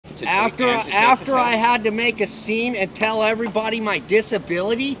to after I had to make a scene and tell everybody my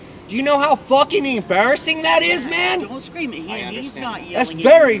disability. Do you know how fucking embarrassing that is, man? Don't scream at him. He's not yelling. That's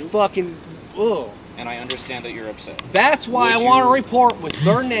very fucking. Ugh. And I understand that you're upset. That's why I want a report with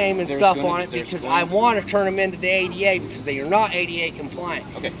their name and stuff on it, because I want to turn them into the ADA because they are not ADA compliant.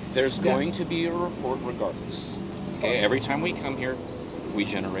 Okay, there's going to be a report regardless. Okay, every time we come here, we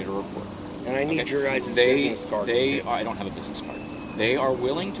generate a report. And I need your guys' business cards too. I don't have a business card. They are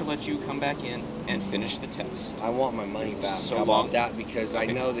willing to let you come back in and finish the test. I want my money back. So How long about that? Because I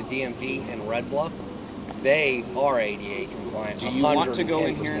know the DMV and Red Bluff, they are ADA compliant. Do you want to go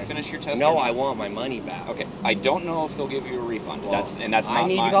in here and finish your test? No, I want my money back. Okay, I don't know if they'll give you a refund. Well, that's not I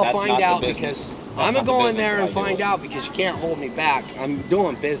need my, to go that's find not out the because business. I'm That's gonna not go the in there and business that I find do. out because you can't hold me back. I'm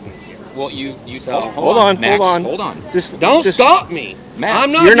doing business here. Well, you So- hold on, Max, hold on. Don't stop me. Max,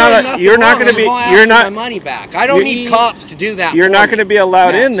 I'm not you're not- doing nothing you're not wrong. gonna be- I'm you're asking not- my money back. I don't need cops to do that. You're for not me. going to be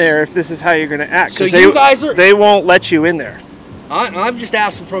allowed in Max. there if this is how you're going to act. So 'cause you guys are- they won't let you in there. I'm just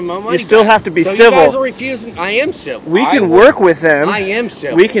asking for my money. You still back. have to be so civil. You guys are refusing. I am civil. We can work with them. I am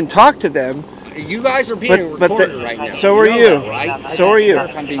civil. We can talk to them. You guys are being But recorded right now. so are know you. that, right? So are you.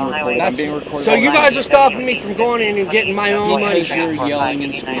 I'm being recorded. I'm being recorded. So you guys are stopping me from going in and getting my own money Because you're back. yelling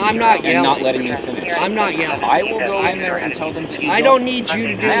and screaming. I'm not and yelling. not letting me finish. I'm not yelling. I will go in there and tell them that you I don't need you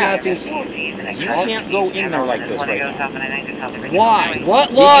to do Max, nothing. You can't go in there like this right now. Why?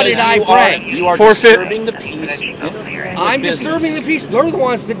 What law did I break? You are Forfeit. disturbing the peace. I'm disturbing the peace. They're the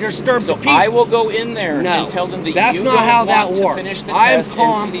ones that disturb the peace. I will go in there No, and tell them that that's you not don't how that want to works. finish the I am test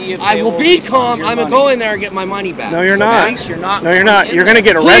calm. and see if I they will be refund calm. your I'm gonna money. go in there and get my money back. No, you're So not. Max, you're not. No, you're not. going You're in going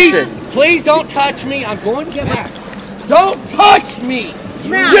to get Please, arrested. please don't touch me. I'm going to get my. Don't touch me.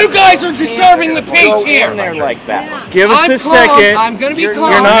 Max. You guys are disturbing the peace Go here. in there like that. Give us I'm a calm. second. I'm gonna be You're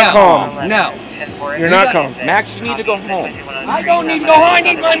calm. You're not No. calm. No. You're not calm. Max, you need to go home. I don't need to go home. I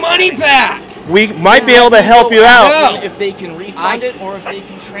need my money back. We might be able to help you out. No. If they can refund it or if they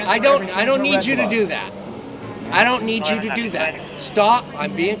can transfer. I don't everything need to you to Red do that. I don't need you to do that. Stop.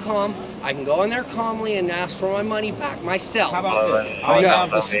 I'm being calm. I can go in there calmly and ask for my money back myself. How about this? I No. have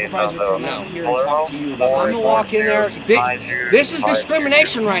the supervisor come out here and talk to you about I'm gonna walk in there. This is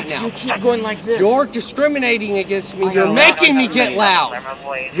discrimination right it. now. You keep going like this. You're discriminating against me. You're making me get loud.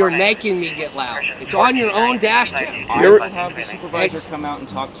 You're making me get loud. It's on your own dash cam. I will have the supervisor come out and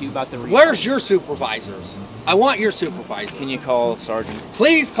talk to you about the refund. Where's your supervisors? I want your supervisor. Can you call Sergeant?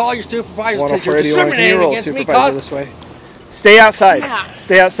 Please call your supervisors One because you're 130, can you discriminating roll against me. supervisor this way? Stay outside.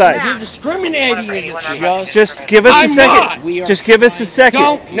 Stay outside. You're discriminating against me. Just give us a I'm second. not. Just give us a second.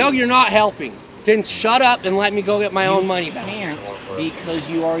 Don't. No, you're not helping. Then shut up and let me go get my own money back. Can't because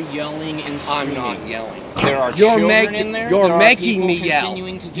you are yelling and I'm screaming. not yelling. There are You're children making. in there. You're There are making people me yell.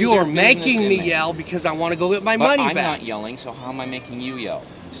 continuing to do You're their making business me in there. yell because I want to go get my But money I'm back. not yelling, so how am I making you yell?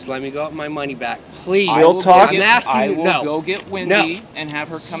 Just let me go get my money back, please. I will go I'm get- asking I you. will No. go get Wendy and have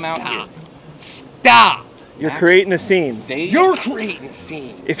her come out here. Stop. You're creating a scene. You're creating a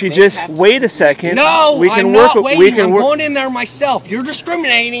scene. If you just wait a second, No, we can I'm work. not waiting. We can I'm work. going in there myself. You're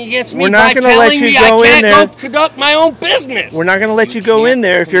discriminating against me We're not by gonna let telling you me go I in can't there. go conduct my own business. We're not going to let you go in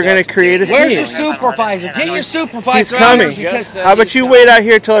there if you're going to create a Where's your scene. supervisor? Get your supervisor He's out coming. here because How about you wait out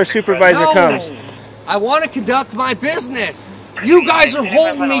here till our supervisor No. comes? I want to conduct my business. You guys are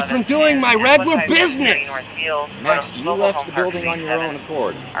holding me from doing my regular business. Max, you left the building on your own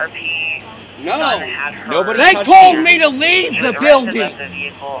accord. No. Nobody They touched told you. me to leave the building.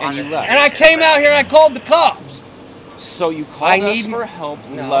 And you left. And I came out here and I called the cops. So you called I us need- for help.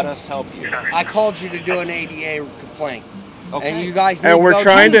 No. Let us help you. I called you to do an ADA complaint. Okay. And you guys need And to we're go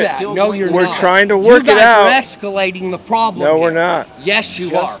trying do to- that. No, you're we're not. trying to work you it guys out. are escalating the problem. No, we're here. not. Yes,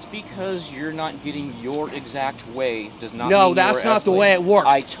 you are. Just because you're not getting your exact way does not No, mean that's you're not the way it works.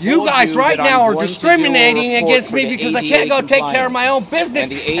 I told You guys you right that now I'm are going to do a discriminating report against for me the because I ADA can't go take care of my own compliance. business,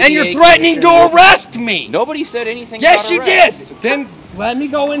 And the and you're ADA threatening to commission will- arrest me. Nobody said anything Yes, about you arrest. did. Then let me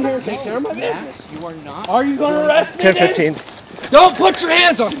go in here and take care of my business. Max, you are not. Are you going to arrest me? 10:15. Don't put your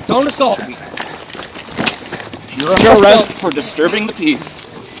hands on me. Don't assault me. You're under arrest for disturbing the peace.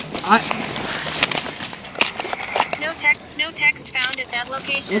 No text found at that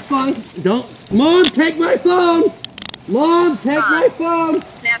location. It's fine. Don't. Mom, take my phone. Mom, take my phone.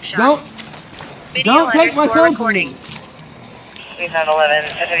 Snapshot. Don't. Video Don't take my underscore phone from recording. me. 11,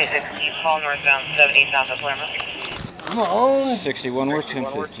 76, East Hall, northbound 70, south of Palermo. I'm gonna own. 61, we're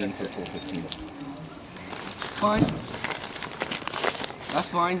 10:15 for 4:15. Fine. That's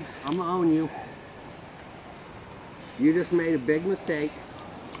fine. I'm gonna own you. You just made a big mistake.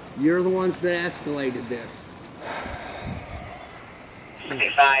 You're the ones that escalated this.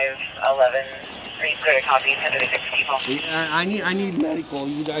 55, 11, Good copy, 1036 default. I need medical.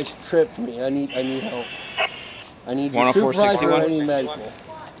 You guys tripped me. I need help. I need your 104.61. supervisor. I need medical.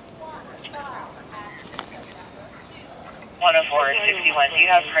 104.61. Do you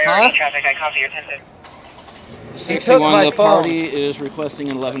have priority traffic? I copy your 10. 61, the party is requesting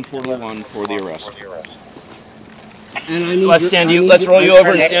an 1141 for the arrest. And I need Let's roll you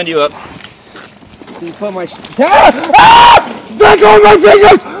over and stand you up. You put my let go of my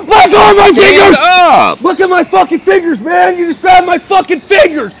fingers! Let go of my fingers! Up! Look at my fucking fingers, man! You just grabbed my fucking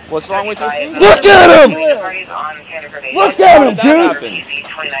fingers! What's wrong with your fingers? Look at him! Look at him, dude!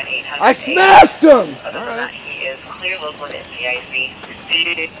 I smashed him! Other than that, he is clear local at NCIC.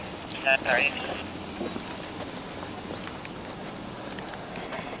 Sorry.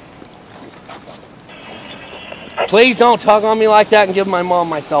 Please don't tug on me like that and give my mom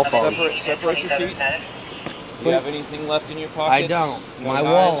my cell phone. Separate your feet. Do you have anything left in your pockets? I don't. No My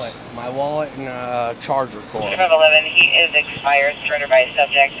knives? wallet and a charger cord. 11, he is expired, surrendered by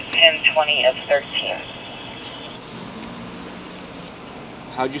subject 1020 of 13.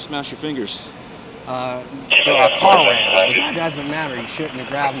 How'd you smash your fingers? A car ran. It doesn't matter. You shouldn't have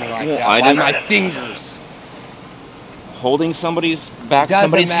grabbed me like that. I By didn't- my fingers. Holding somebody's back, Doesn't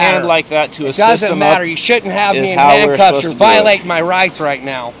somebody's matter. hand like that to It assist doesn't them matter. up. You shouldn't have is me in how we're handcuffs. supposed You're to do it. violating my rights right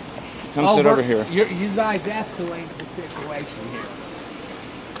now. Come sit over here. You guys escalated the situation here.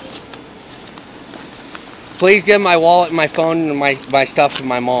 Please give my wallet and my phone and my stuff to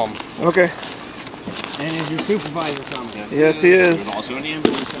my mom. Okay. And is your supervisor coming? Yes, he is. There's also an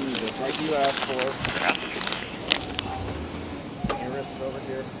ambulance coming just like you asked for. Your wrist over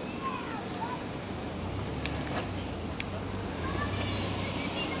here.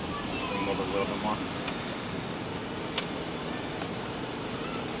 Bring over a little bit more.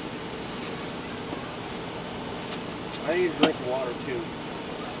 I need to drink water too.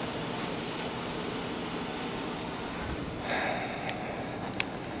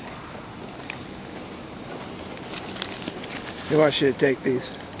 He wants you to take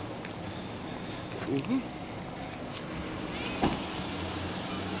these.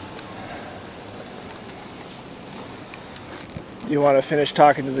 You want to finish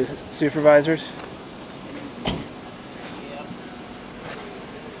talking to the supervisors?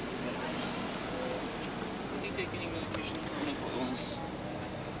 Does he take any medication for mental illness?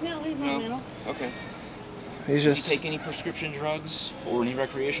 No, he's not mental. Okay. He's Does just. he take any prescription drugs or any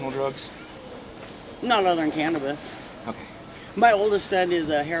recreational drugs? Not other than cannabis. Okay. My oldest son is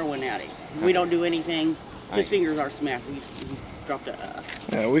a heroin addict. We don't do anything. His I- fingers are smashed. He's dropped a.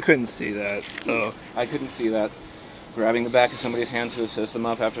 Yeah, we couldn't see that. So I couldn't see that. Grabbing the back of somebody's hand to assist them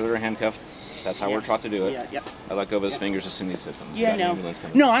up after they're handcuffed. That's how we're taught to do it. Yeah, yeah. I let go of his fingers as soon as he hits them. Yeah, Got an no. ambulance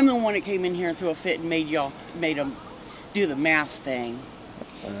coming. No, I'm the one that came in here and threw a fit and made them do the mask thing.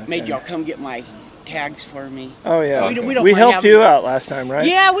 Made y'all come get my tags for me. Oh yeah. We don't mind helped having- you out last time, right?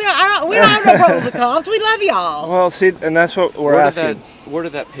 Yeah, we don't have no problem with the cops. We love y'all. Well, see, and that's what we're Where asking. where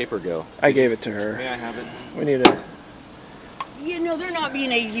did that paper go? I gave it to her. May I have it? We need it. You know, they're not being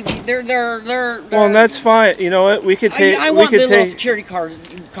ATV. They're. Well, and that's fine. You know what? We could take. I we want the could little take. security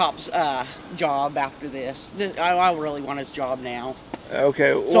cop's job after this. I really want his job now.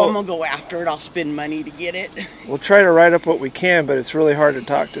 Okay. So I'm Well, gonna go after it. I'll spend money to get it. we'll try to write up what we can, but it's really hard to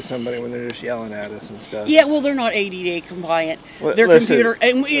talk to somebody when they're just yelling at us and stuff. Yeah, well, they're not ADA compliant. Their Listen. computer,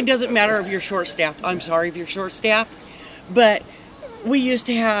 and it doesn't matter if you're short-staffed. I'm sorry if you're short-staffed, but we used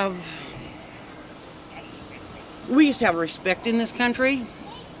to have respect in this country.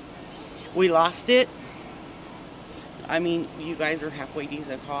 We lost it. I mean, you guys are halfway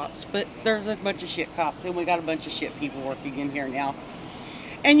decent cops, but there's a bunch of shit cops, and we got a bunch of shit people working in here now.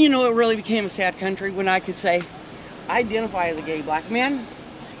 And you know, it really became a sad country when I could say, I identify as a gay black man,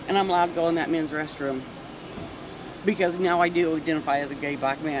 and I'm allowed to go in that men's restroom. Because now I do identify as a gay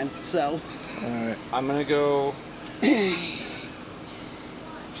black man, so. All right. I'm gonna go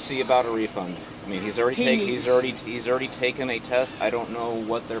see about a refund. I mean, he's already taken a test. I don't know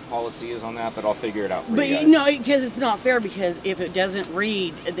what their policy is on that, but I'll figure it out for But you guys. no, because it's not fair, because if it doesn't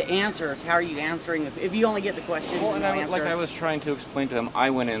read the answers, how are you answering? If you only get the questions Well, and and no like I answers. was trying to explain to him,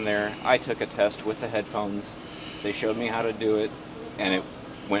 I went in there, I took a test with the headphones. They showed me how to do it, and it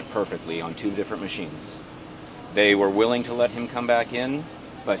went perfectly on 2 different machines. They were willing to let him come back in,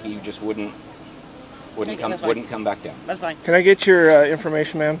 but he just wouldn't Okay, that's fine. come back down. That's fine. Can I get your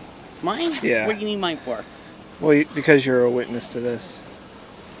information, ma'am? Mine? Yeah. What do you need mine for? Well, because you're a witness to this.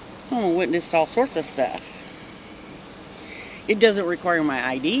 I'm a witness to all sorts of stuff. It doesn't require my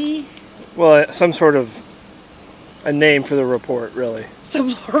ID. Well, some sort of a name for the report, really. Some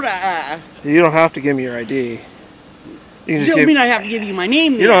sort of. You don't have to give me your ID. You can You just don't mean give, I have to give you my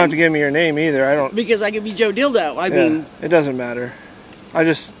name then. you don't have to give me your name either. I don't. Because I give you Joe Dildo. I mean, It doesn't matter. I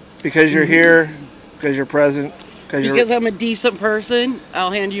just because you're here, because you're present, because I'm a decent person,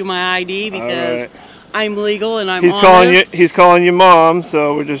 I'll hand you my ID because Alright. I'm legal and I'm He's honest. he's calling you mom,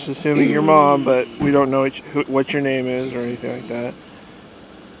 so we're just assuming you're mom, but we don't know what your name is or anything like that.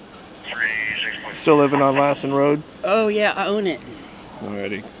 Still living on Lassen Road? Oh yeah, I own it.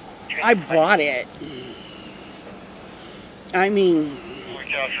 Alrighty. I bought it. I mean,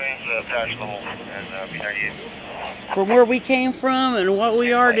 from where we came from and what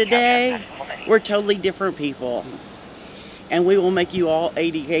we are today, we're totally different people. And we will make you all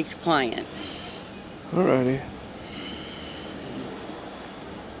ADA compliant. Alrighty.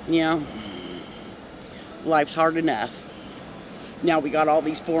 You know, life's hard enough. Now we got all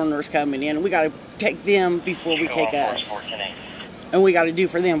these foreigners coming in, and we got to take them before we take us. And we got to do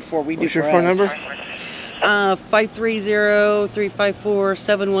for them before we do What's for your phone us. number?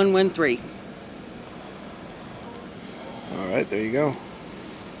 530-354-7113. Alright, there you go.